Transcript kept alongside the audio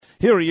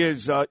Here he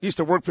is. Used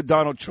to work for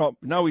Donald Trump.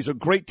 Now he's a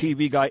great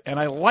TV guy, and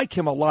I like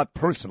him a lot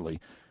personally,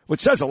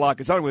 which says a lot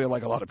because I don't really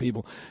like a lot of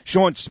people.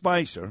 Sean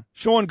Spicer.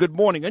 Sean, good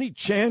morning. Any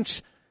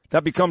chance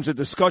that becomes a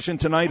discussion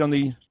tonight on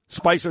the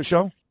Spicer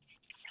Show?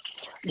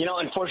 You know,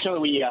 unfortunately,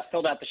 we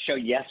filled out the show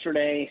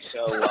yesterday,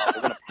 so we're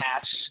going to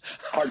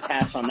hard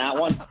pass on that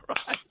one.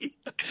 Right.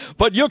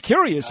 But you're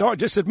curious,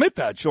 aren't you? Just admit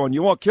that, Sean.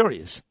 You are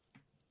curious.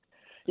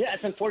 Yeah,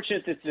 it's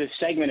unfortunate that this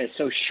segment is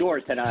so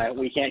short that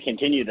we can't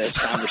continue this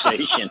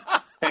conversation.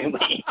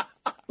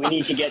 we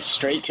need to get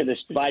straight to this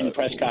Biden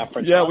press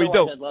conference. Yeah, we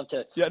do. I'd love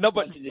to,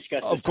 but to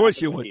discuss of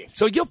course you would.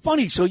 So you're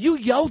funny. So you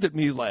yelled at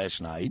me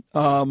last night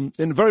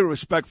in very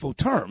respectful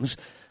terms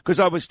because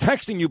I was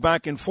texting you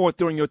back and forth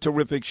during your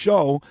terrific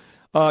show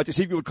to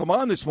see if you would come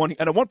on this morning.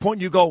 And at one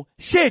point you go,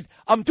 Sid,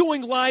 I'm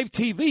doing live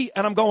TV.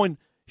 And I'm going,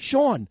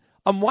 Sean,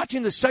 I'm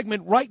watching the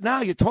segment right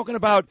now. You're talking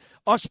about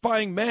us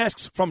buying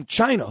masks from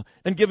China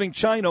and giving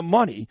China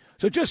money.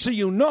 So just so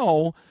you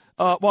know,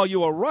 while you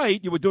were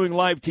right, you were doing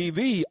live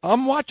TV.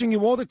 I'm watching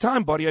you all the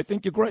time, buddy. I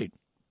think you're great.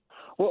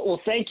 Well,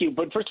 thank you.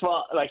 But first of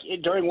all,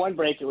 during one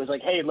break, it was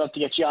like, hey, I'd love to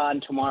get you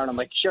on tomorrow. And I'm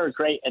like, sure,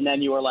 great. And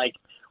then you were like,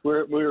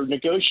 we're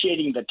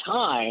negotiating the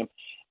time.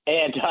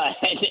 And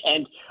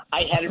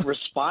I hadn't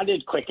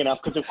responded quick enough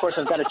because, of course,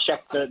 I've got to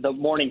check the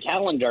morning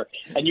calendar.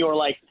 And you were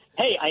like,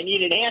 hey, I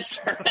need an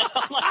answer.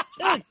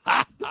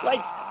 I'm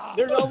like,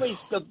 dude, there's only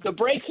the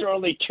breaks are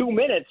only 2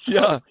 minutes.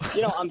 Yeah.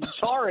 So, I'm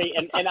sorry.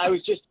 And I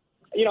was just,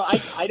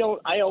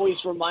 I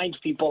always remind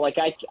people,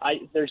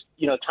 there's,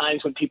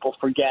 times when people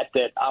forget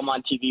that I'm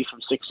on TV from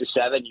 6 to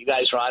 7. You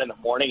guys are on in the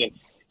morning. And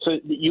so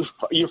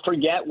you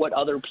forget what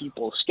other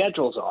people's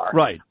schedules are.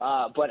 Right.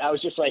 But I was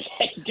just like,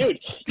 hey, dude,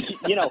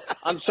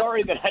 I'm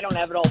sorry that I don't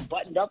have it all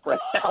buttoned up right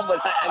now,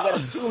 but I got a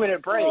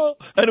 2-minute break.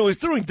 And it was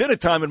during dinner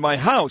time in my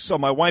house. So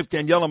my wife,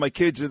 Danielle, and my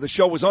kids, the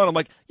show was on. I'm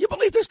like, you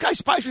believe this guy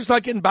Spicer's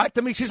not getting back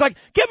to me? She's like,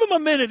 give him a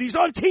minute. He's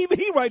on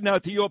TV right now,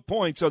 to your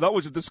point. So that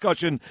was a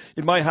discussion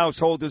in my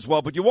household as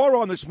well. But you are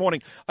on this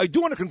morning. I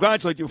do want to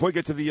congratulate you before we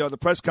get to the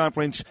press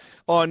conference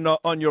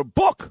on your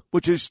book,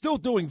 which is still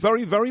doing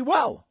very, very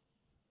well.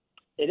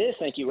 It is.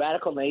 Thank you.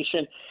 Radical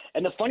Nation.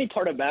 And the funny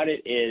part about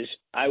it is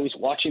I was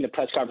watching the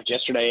press conference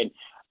yesterday, and,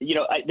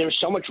 there's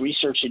so much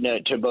research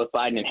into both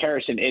Biden and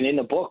Harris. And in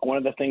the book, one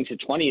of the things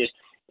that's funny is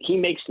he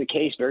makes the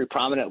case very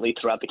prominently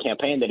throughout the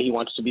campaign that he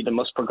wants to be the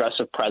most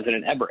progressive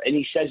president ever. And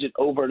he says it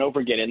over and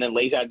over again and then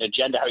lays out an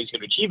agenda how he's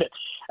going to achieve it.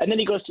 And then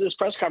he goes to this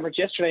press conference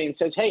yesterday and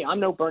says, hey, I'm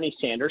no Bernie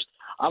Sanders.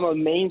 I'm a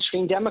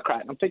mainstream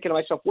Democrat. And I'm thinking to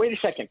myself, wait a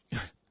second.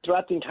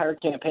 Throughout the entire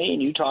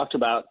campaign, you talked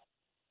about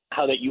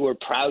how that you were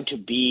proud to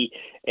be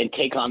and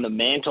take on the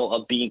mantle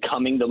of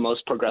becoming the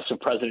most progressive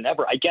president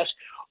ever. I guess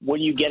when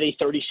you get a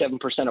 37%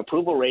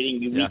 approval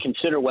rating, you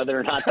reconsider whether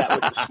or not that was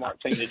the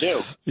smart thing to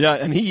do. Yeah,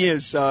 and he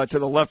is to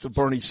the left of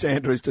Bernie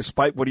Sanders,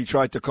 despite what he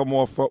tried to come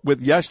off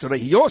with yesterday.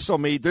 He also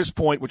made this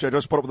point, which I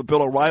just put up with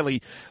Bill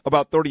O'Reilly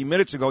about 30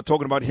 minutes ago,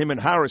 talking about him and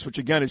Harris, which,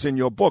 again, is in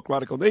your book,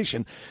 Radical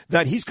Nation,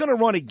 that he's going to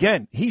run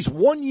again. He's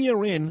 1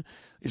 year in.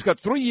 He's got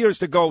 3 years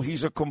to go.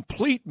 He's a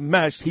complete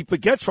mess. He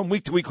forgets from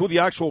week to week who the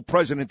actual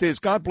president is.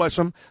 God bless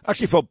him.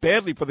 Actually felt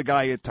badly for the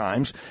guy at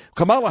times.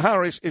 Kamala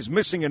Harris is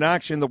missing in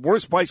action, the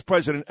worst vice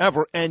president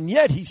ever. And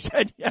yet he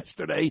said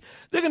yesterday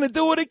they're going to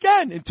do it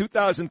again in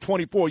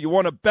 2024. You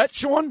want to bet,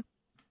 Sean?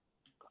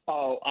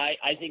 Oh,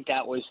 I think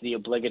that was the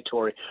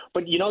obligatory.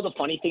 But, the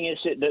funny thing is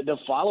that the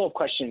follow-up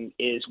question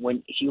is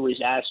when he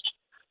was asked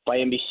by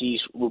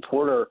NBC's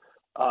reporter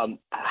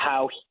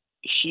how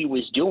she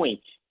was doing.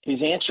 His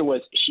answer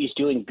was, "She's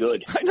doing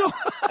good." I know.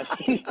 I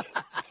mean,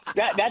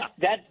 that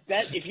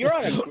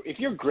if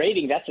you're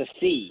grading, that's a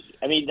C.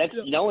 I mean, that's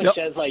no one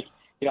says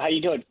how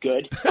you doing?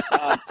 Good.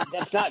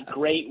 That's not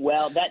great.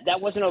 Well, that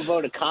wasn't a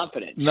vote of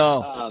confidence.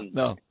 No,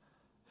 no.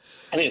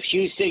 I mean, if she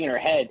was sitting in her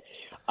head,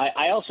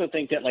 I also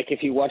think that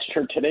if you watched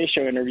her Today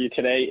Show interview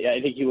today, I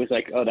think he was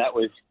like, "Oh, that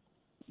was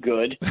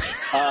good."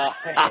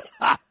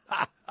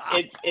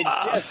 It's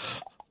just.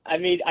 I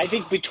mean, I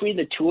think between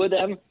the two of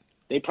them.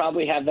 They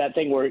probably have that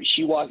thing where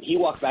he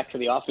walked back to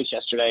the office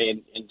yesterday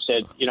and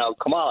said,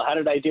 Kamala, how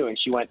did I do? And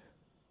she went,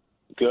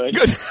 good.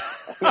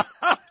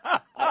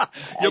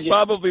 You're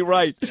probably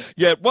right.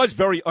 Yeah, it was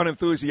very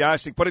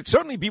unenthusiastic, but it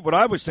certainly beat what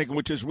I was thinking,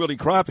 which is really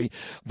crappy.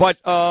 But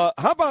how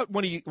about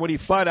when he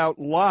flat out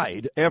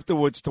lied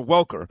afterwards to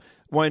Welker?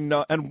 And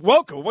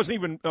Welker wasn't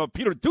even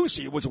Peter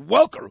Doocy. It was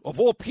Welker, of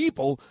all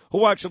people,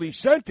 who actually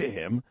said to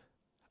him,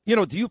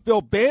 do you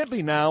feel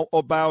badly now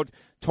about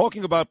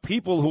talking about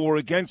people who were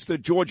against the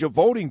Georgia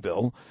voting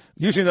bill,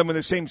 using them in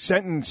the same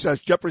sentence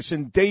as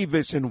Jefferson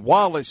Davis and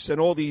Wallace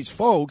and all these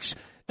folks?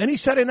 And he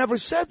said, I never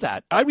said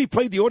that. I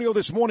replayed the audio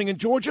this morning in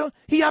Georgia.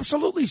 He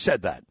absolutely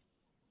said that.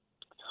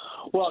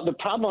 Well, the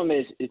problem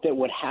is that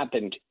what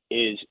happened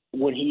is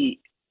when he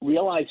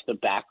realized the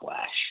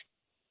backlash,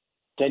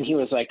 then he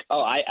was like,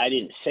 oh, I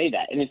didn't say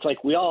that. And it's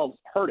like we all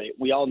heard it.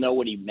 We all know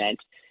what he meant.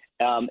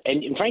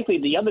 And frankly,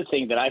 the other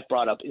thing that I've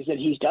brought up is that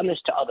he's done this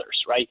to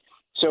others, right?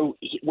 So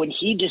when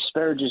he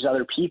disparages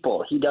other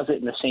people, he does it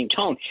in the same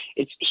tone.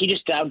 He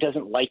just now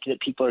doesn't like that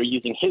people are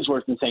using his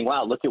words and saying,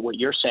 wow, look at what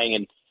you're saying.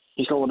 And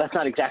He's going, well, that's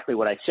not exactly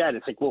what I said.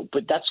 It's like, well,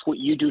 but that's what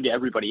you do to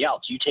everybody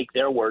else. You take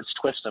their words,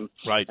 twist them,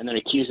 right, and then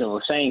accuse them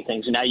of saying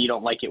things, and now you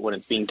don't like it when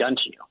it's being done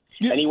to you.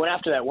 Yeah. And he went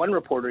after that one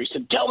reporter. He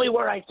said, tell me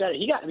where I said it.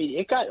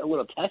 It got a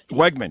little testy.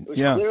 Wegman, it was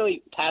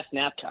clearly past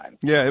nap time.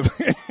 Yeah,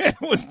 it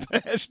was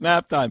past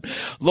nap time.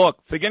 Look,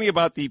 forgetting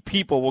about the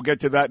people, we'll get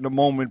to that in a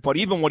moment, but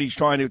even what he's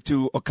trying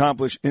to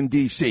accomplish in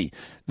D.C.,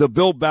 the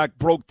Build Back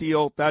Broke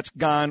deal, that's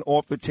gone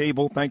off the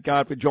table. Thank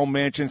God for Joe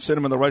Manchin,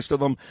 Sinema, and the rest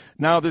of them.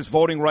 Now this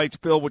voting rights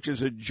bill, which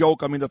is a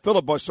joke. I mean, the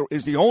filibuster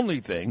is the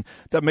only thing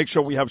that makes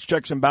sure we have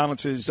checks and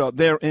balances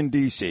there in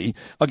D.C.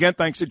 Again,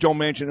 thanks to Joe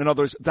Manchin and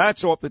others,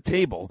 that's off the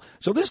table.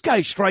 So this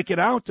guy's striking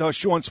out,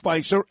 Sean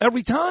Spicer,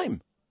 every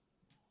time.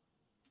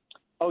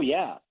 Oh,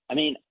 yeah. I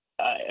mean,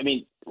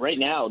 right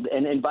now,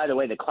 and by the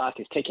way, the clock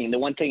is ticking. The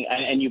one thing,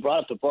 and you brought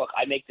up the book,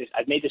 I've made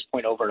this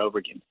point over and over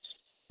again.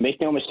 Make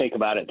no mistake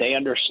about it. They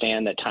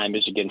understand that time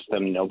is against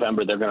them. In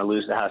November, they're going to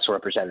lose the House of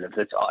Representatives.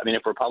 That's all. I mean,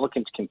 if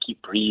Republicans can keep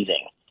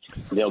breathing,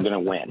 they're going to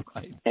win.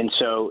 Right. And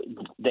so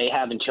they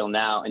have until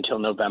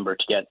November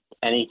to get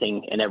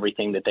anything and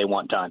everything that they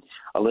want done.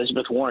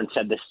 Elizabeth Warren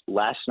said this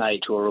last night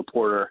to a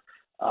reporter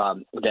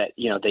that,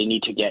 they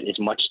need to get as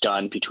much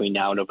done between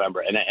now and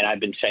November. And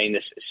I've been saying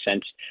this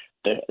since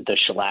the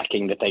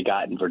shellacking that they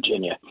got in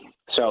Virginia.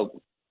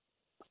 So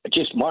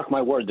just mark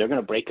my word, they're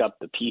going to break up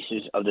the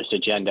pieces of this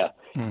agenda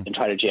and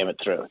try to jam it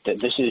through.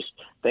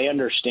 They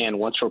understand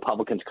once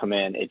Republicans come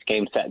in, it's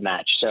game, set,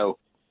 match. So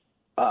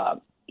I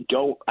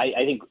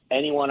think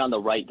anyone on the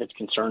right that's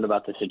concerned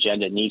about this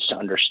agenda needs to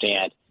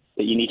understand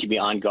that you need to be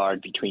on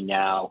guard between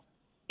now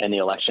and the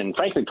election.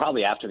 Frankly,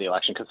 probably after the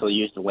election, because they'll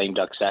use the lame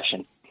duck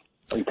session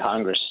in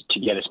Congress to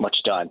get as much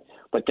done.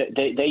 But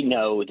they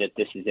know that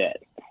this is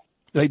it.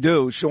 They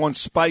do. Sean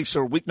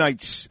Spicer,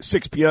 weeknights,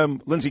 6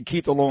 p.m., Lindsey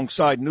Keith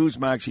alongside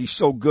Newsmax. He's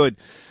so good.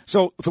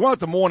 So throughout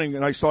the morning,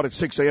 and I start at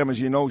 6 a.m.,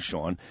 as you know,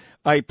 Sean,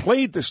 I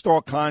played the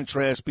stark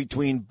contrast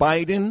between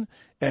Biden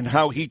and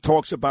how he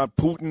talks about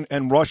Putin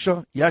and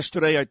Russia.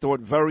 Yesterday, I thought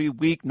very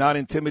weak, not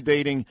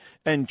intimidating,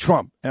 and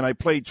Trump. And I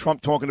played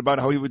Trump talking about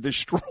how he would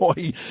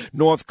destroy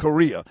North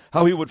Korea,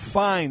 how he would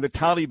find the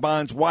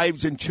Taliban's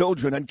wives and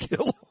children and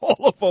kill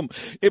all of them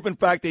if, in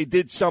fact, they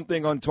did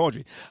something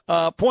untoward.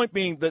 Point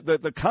being,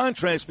 the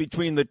contrast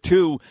between the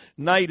two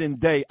night and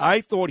day.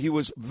 I thought he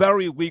was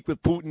very weak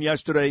with Putin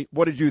yesterday.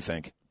 What did you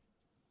think?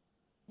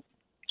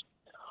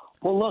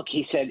 Well, look,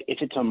 he said if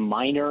it's a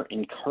minor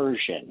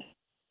incursion,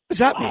 what does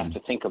that mean? I have to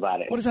think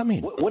about it. What does that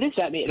mean? What does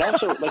that mean? And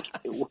also,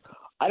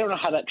 I don't know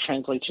how that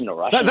translates into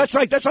Russian. That's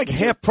like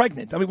half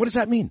pregnant. I mean, what does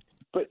that mean?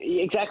 But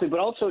exactly. But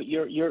also,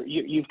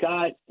 you've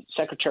got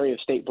Secretary of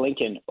State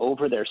Blinken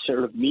over there,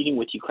 sort of meeting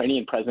with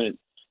Ukrainian President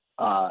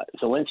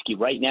Zelensky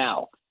right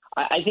now.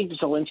 I think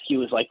Zelensky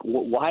was like,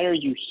 "Why are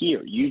you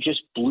here? You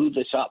just blew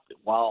this up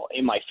while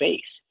in my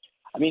face."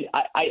 I mean,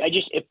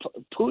 if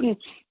Putin,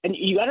 and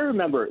you got to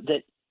remember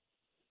that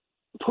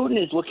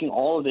Putin is looking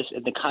all of this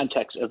in the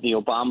context of the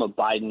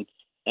Obama-Biden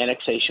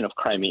annexation of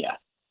Crimea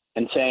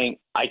and saying,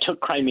 I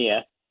took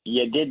Crimea,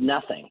 you did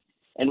nothing.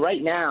 And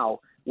right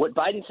now, what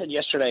Biden said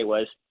yesterday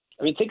was,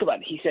 think about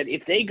it. He said,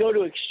 if they go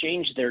to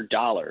exchange their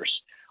dollars,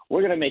 we're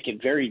going to make it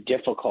very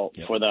difficult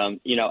for them.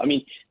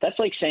 That's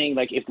like saying,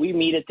 if we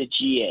meet at the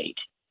G8,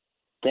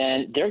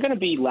 then they're going to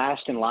be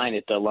last in line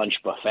at the lunch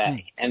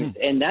buffet.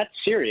 And that's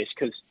serious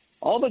because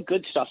all the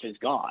good stuff is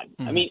gone.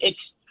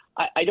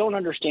 I don't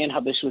understand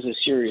how this was a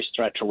serious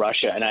threat to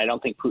Russia, and I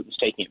don't think Putin's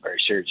taking it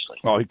very seriously.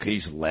 Oh,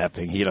 he's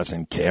laughing. He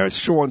doesn't care. It's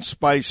Sean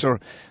Spicer.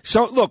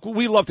 So, look,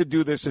 we love to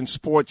do this in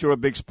sports. You're a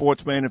big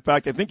sports fan. In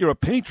fact, I think you're a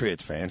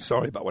Patriots fan.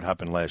 Sorry about what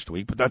happened last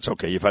week, but that's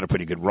okay. You've had a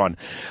pretty good run.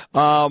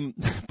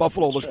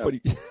 Buffalo looks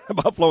pretty –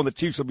 Buffalo and the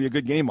Chiefs will be a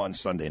good game on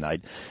Sunday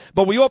night.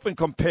 But we often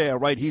compare,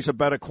 right? He's a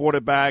better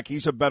quarterback.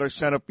 He's a better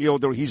center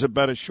fielder. He's a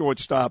better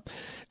shortstop.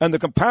 And the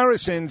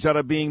comparisons that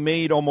are being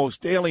made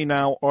almost daily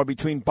now are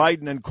between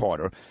Biden and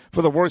Carter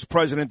for the worst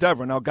president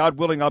ever. Now, God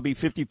willing, I'll be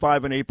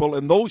 55 in April,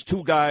 and those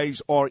two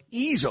guys are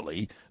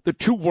easily the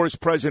two worst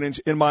presidents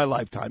in my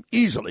lifetime.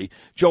 Easily,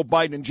 Joe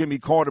Biden and Jimmy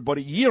Carter. But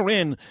a year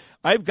in,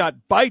 I've got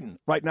Biden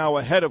right now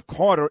ahead of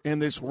Carter in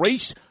this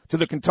race to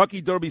the Kentucky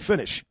Derby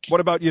finish.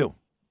 What about you?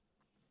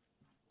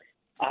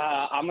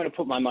 I'm going to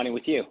put my money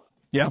with you.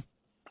 Yeah?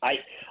 I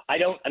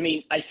don't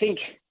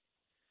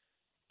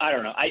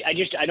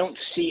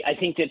see, I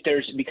think that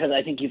because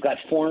I think you've got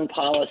foreign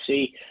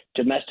policy,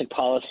 domestic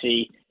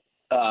policy,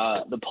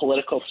 the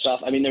political stuff.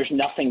 There's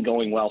nothing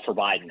going well for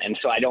Biden. And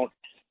so I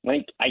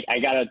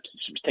got to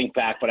think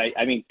back, but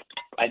I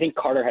think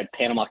Carter had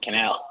Panama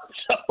Canal.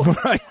 So,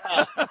 right.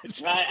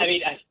 There's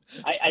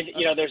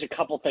a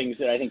couple things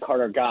that I think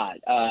Carter got.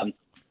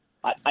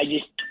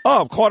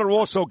 Carter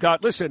also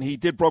got, listen, he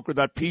did broker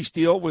that peace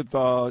deal with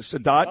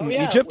Sadat in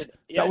Egypt.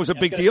 That was a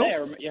big deal.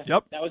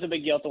 Yep. That was a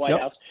big deal at the White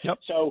House. Yep.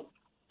 So,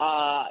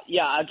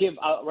 I'll give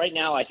right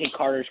now, I think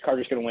Carter's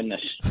going to win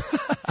this.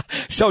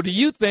 So do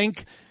you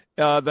think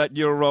that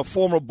your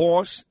former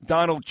boss,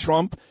 Donald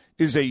Trump,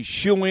 is a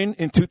shoo-in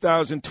in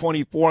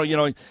 2024. You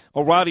know,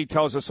 O'Reilly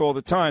tells us all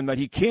the time that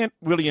he can't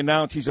really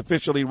announce he's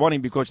officially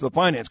running because of the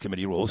Finance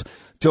Committee rules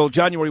till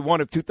January 1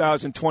 of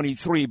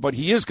 2023, but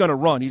he is going to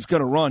run. He's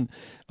going to run.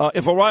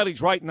 If O'Reilly's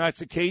right and that's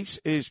the case,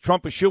 is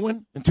Trump a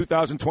shoo-in in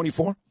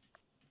 2024?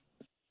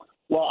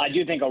 Well, I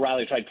do think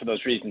O'Reilly's right for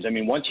those reasons. I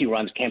mean, once he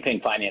runs campaign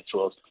finance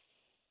rules,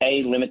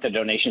 limit the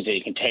donations that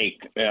he can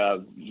take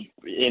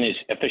in his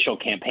official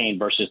campaign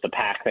versus the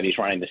PAC that he's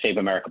running, the Save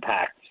America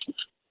PAC.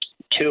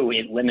 2,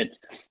 it limits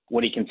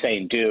what he can say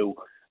and do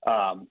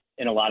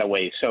in a lot of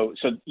ways. So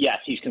yes,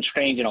 he's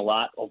constrained in a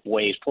lot of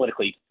ways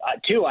politically.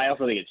 2, I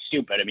also think it's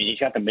stupid. I mean, he's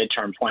got the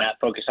midterms. Why not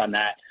focus on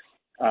that,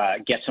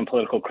 get some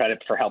political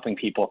credit for helping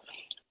people?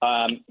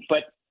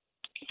 But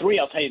 3,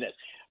 I'll tell you this.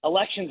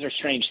 Elections are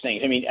strange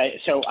things. I mean,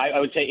 I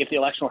would say if the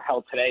election were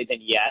held today, then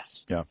yes.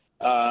 Yeah.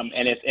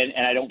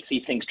 And I don't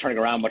see things turning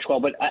around much well.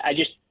 But I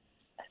just,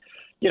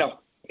 you know,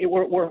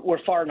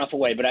 we're far enough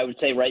away. But I would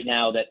say right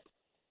now that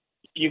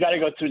you got to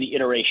go through the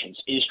iterations.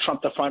 Is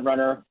Trump the front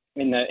runner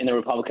in the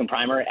Republican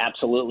primary?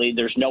 Absolutely.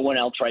 There's no one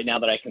else right now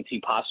that I can see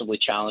possibly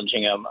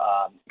challenging him.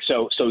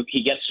 So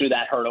he gets through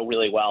that hurdle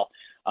really well.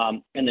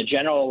 In the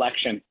general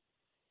election,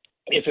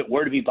 if it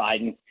were to be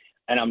Biden,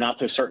 and I'm not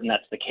so certain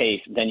that's the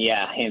case, then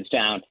yeah, hands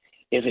down.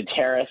 If it's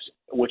Harris,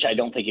 which I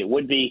don't think it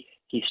would be,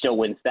 he still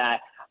wins that.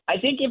 I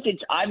think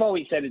I've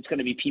always said it's going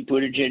to be Pete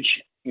Buttigieg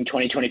in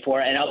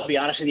 2024, and I'll be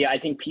honest with you, I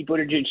think Pete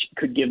Buttigieg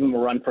could give him a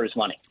run for his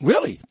money.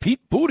 Really? Pete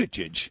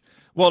Buttigieg?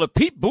 Well, if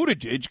Pete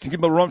Buttigieg can give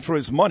him a run for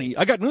his money,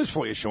 I got news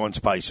for you, Sean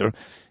Spicer.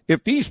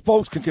 If these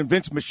folks can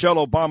convince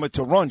Michelle Obama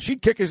to run,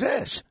 she'd kick his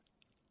ass.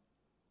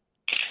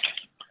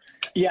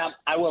 Yeah,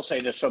 I will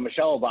say this. So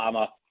Michelle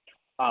Obama,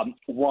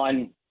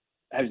 one,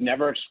 has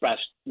never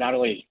expressed not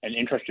only an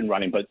interest in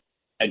running, but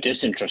a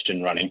disinterest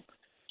in running.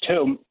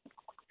 2,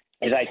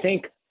 is I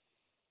think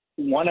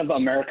one of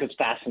America's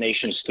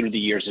fascinations through the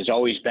years has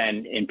always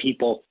been in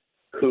people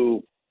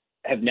who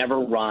have never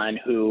run,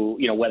 who,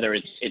 you know, whether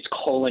it's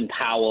Colin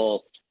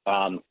Powell,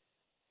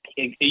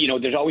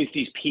 there's always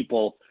these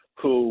people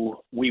who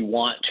we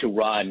want to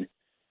run,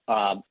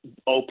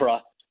 Oprah.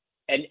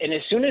 And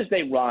as soon as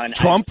they run,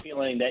 Trump? I'm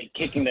feeling that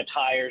kicking the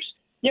tires.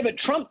 Yeah, but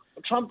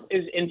Trump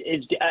is and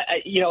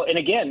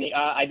again,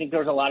 I think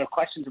there's a lot of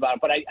questions about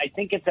it, but I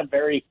think it's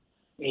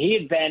he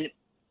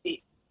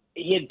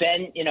had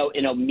been,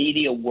 in a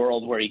media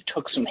world where he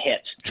took some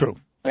hits. True.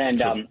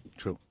 And,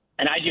 True.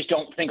 And I just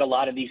don't think a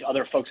lot of these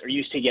other folks are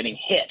used to getting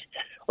hit,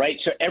 right?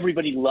 So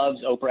everybody loves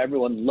Oprah.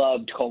 Everyone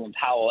loved Colin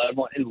Powell.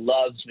 Everyone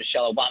loves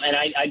Michelle Obama. And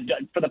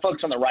I for the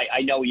folks on the right,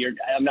 I know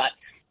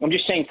I'm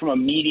just saying from a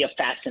media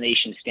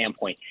fascination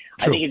standpoint,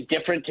 True. I think it's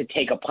different to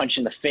take a punch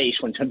in the face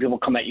when some people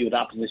come at you with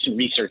opposition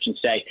research and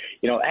say,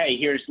 hey,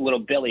 here's little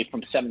Billy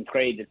from 7th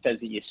grade that says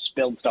that you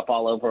spilled stuff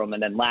all over him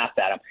and then laughed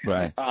at him.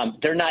 Right.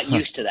 They're not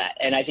used to that.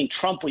 And I think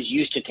Trump was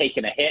used to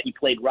taking a hit. He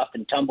played rough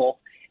and tumble,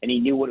 and he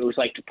knew what it was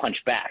like to punch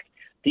back.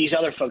 These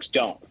other folks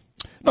don't.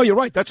 No, you're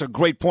right. That's a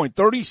great point.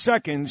 30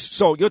 seconds.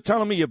 So you're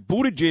telling me if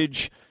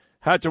Buttigieg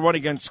had to run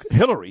against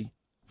Hillary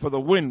for the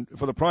win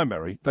for the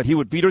primary, that he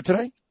would beat her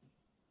today?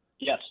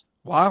 Yes.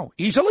 Wow.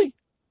 Easily?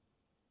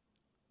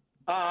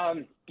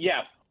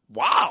 Yeah.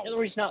 Wow.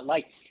 Hillary's not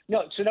liked.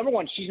 No, so number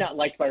one, she's not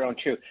liked by her own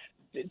too.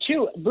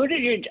 2,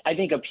 Buttigieg, I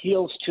think,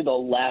 appeals to the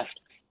left.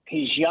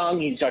 He's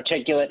young. He's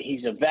articulate.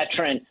 He's a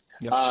veteran.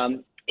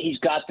 Yep. He's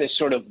got this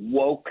sort of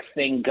woke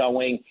thing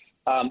going.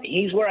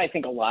 He's where I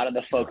think a lot of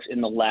the folks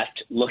in the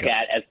left look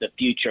at as the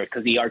future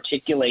because he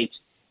articulates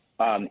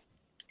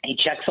he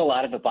checks a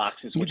lot of the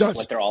boxes, which is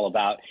what they're all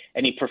about,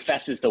 and he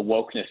professes the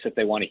wokeness that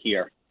they want to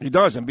hear. He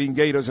does, and being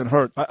gay doesn't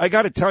hurt. I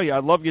got to tell you, I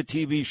love your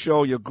TV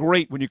show. You're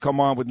great when you come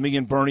on with me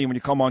and Bernie, when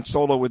you come on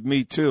solo with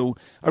me, too.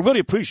 I really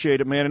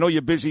appreciate it, man. I know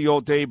you're busy all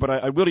day, but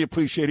I really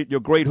appreciate it. You're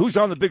great. Who's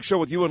on the big show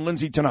with you and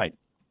Lindsay tonight?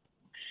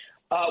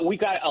 We've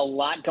got a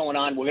lot going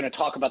on. We're going to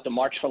talk about the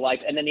March for Life.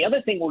 And then the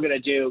other thing we're going to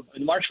do,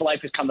 the March for Life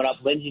is coming up.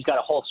 Lindsay's got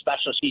a whole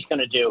special she's going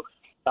to do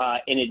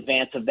in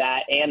advance of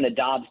that and the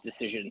Dobbs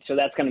decision. So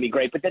that's going to be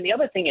great. But then the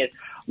other thing is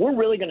we're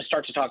really going to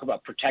start to talk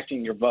about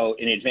protecting your vote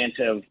in advance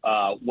of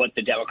what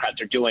the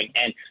Democrats are doing.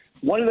 And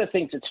one of the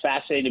things that's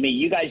fascinating to me,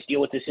 you guys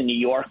deal with this in New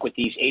York with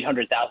these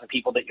 800,000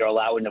 people that you're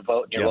allowing to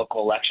vote in your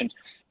local elections.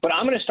 But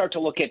I'm going to start to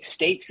look at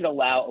states that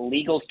allow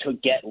illegals to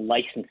get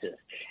licenses.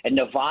 And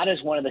Nevada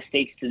is one of the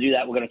states to do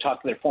that. We're going to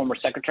talk to their former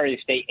Secretary of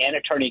State and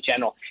Attorney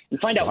General and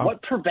find out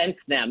what prevents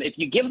them. If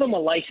you give them a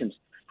license,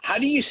 how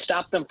do you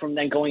stop them from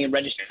then going and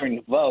registering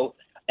to vote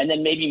and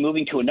then maybe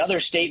moving to another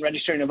state,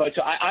 registering to vote?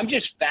 So I'm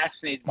just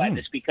fascinated by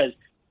this because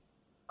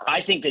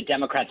I think that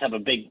Democrats have a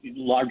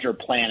larger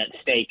plan at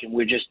stake, and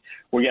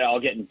we're all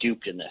getting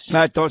duped in this.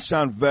 That does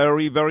sound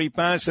very, very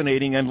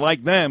fascinating. And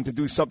like them, to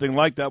do something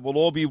like that, we'll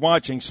all be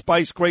watching.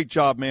 Spice, great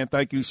job, man.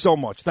 Thank you so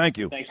much. Thank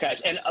you. Thanks, guys.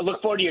 And I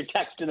look forward to your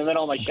text in the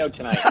middle of my show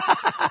tonight.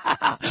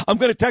 I'm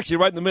going to text you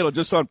right in the middle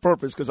just on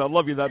purpose because I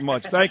love you that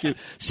much. Thank you.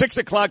 6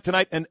 o'clock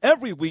tonight and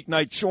every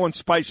weeknight, Sean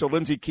Spicer,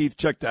 Lindsay Keith.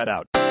 Check that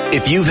out.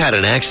 If you've had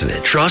an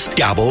accident, trust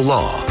Gabo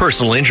Law.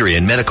 Personal injury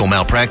and medical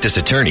malpractice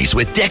attorneys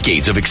with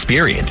decades of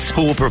experience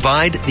who will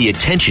provide the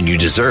attention you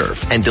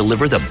deserve and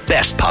deliver the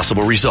best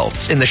possible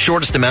results in the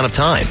shortest amount of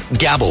time.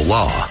 Gabo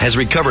Law has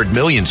recovered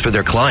millions for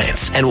their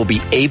clients and will be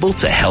able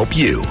to help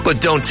you. But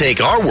don't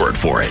take our word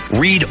for it.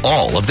 Read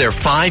all of their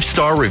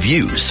 5-star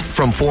reviews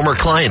from former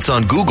clients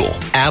on Google,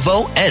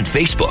 Avo, and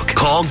Facebook.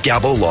 Call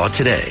Gabo Law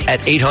today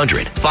at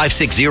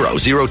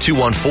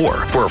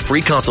 800-560-0214 for a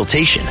free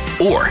consultation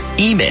or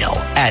email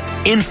at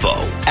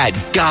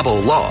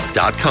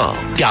info@gabolaw.com.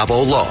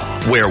 Gabo Law,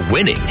 where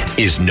winning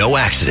is no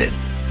accident.